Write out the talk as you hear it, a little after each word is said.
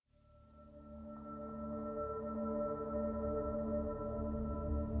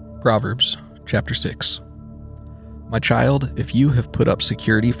Proverbs chapter 6. My child, if you have put up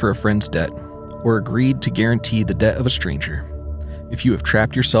security for a friend's debt, or agreed to guarantee the debt of a stranger, if you have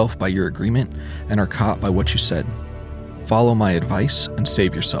trapped yourself by your agreement and are caught by what you said, follow my advice and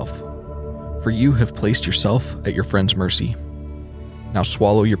save yourself. For you have placed yourself at your friend's mercy. Now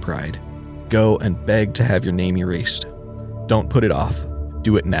swallow your pride. Go and beg to have your name erased. Don't put it off.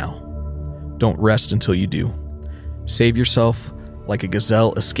 Do it now. Don't rest until you do. Save yourself like a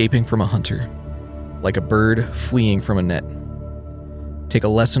gazelle escaping from a hunter, like a bird fleeing from a net. Take a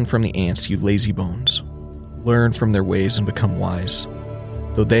lesson from the ants, you lazy bones. Learn from their ways and become wise.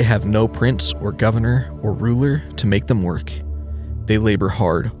 Though they have no prince or governor or ruler to make them work, they labor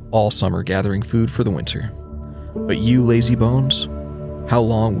hard all summer gathering food for the winter. But you lazy bones, how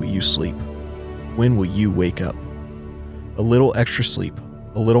long will you sleep? When will you wake up? A little extra sleep,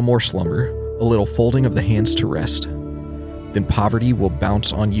 a little more slumber, a little folding of the hands to rest. Then poverty will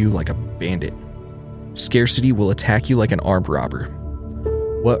bounce on you like a bandit. Scarcity will attack you like an armed robber.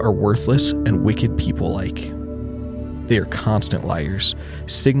 What are worthless and wicked people like? They are constant liars,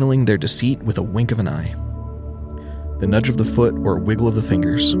 signaling their deceit with a wink of an eye, the nudge of the foot or a wiggle of the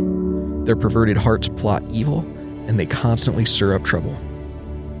fingers. Their perverted hearts plot evil, and they constantly stir up trouble.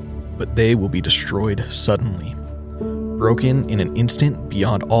 But they will be destroyed suddenly, broken in an instant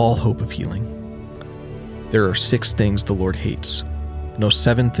beyond all hope of healing. There are 6 things the Lord hates, no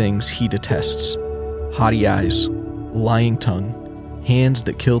 7 things he detests: haughty eyes, lying tongue, hands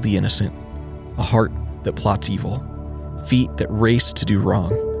that kill the innocent, a heart that plots evil, feet that race to do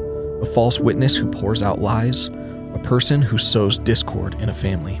wrong, a false witness who pours out lies, a person who sows discord in a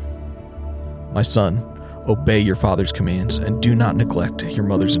family. My son, obey your father's commands and do not neglect your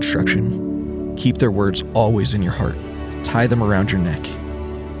mother's instruction. Keep their words always in your heart. Tie them around your neck.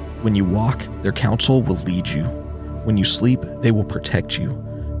 When you walk, their counsel will lead you. When you sleep, they will protect you.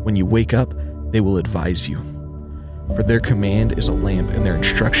 When you wake up, they will advise you. For their command is a lamp and their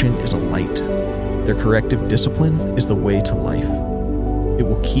instruction is a light. Their corrective discipline is the way to life. It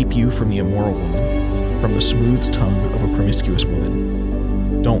will keep you from the immoral woman, from the smooth tongue of a promiscuous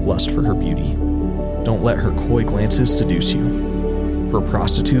woman. Don't lust for her beauty. Don't let her coy glances seduce you. For a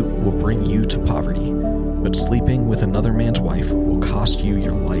prostitute will bring you to poverty, but sleeping with another man's wife will cost you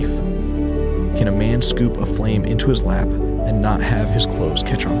your life. Can a man scoop a flame into his lap and not have his clothes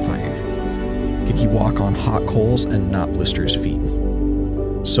catch on fire? Can he walk on hot coals and not blister his feet?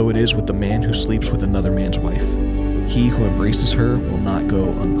 So it is with the man who sleeps with another man's wife. He who embraces her will not go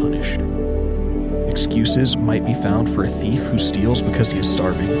unpunished. Excuses might be found for a thief who steals because he is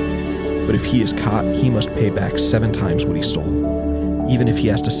starving, but if he is caught, he must pay back 7 times what he stole, even if he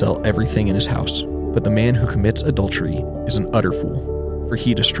has to sell everything in his house. But the man who commits adultery is an utter fool, for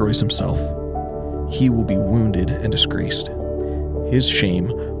he destroys himself. He will be wounded and disgraced. His shame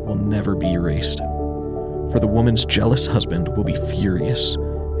will never be erased. For the woman's jealous husband will be furious,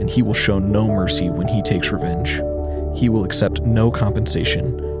 and he will show no mercy when he takes revenge. He will accept no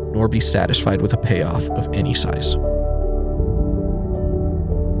compensation, nor be satisfied with a payoff of any size.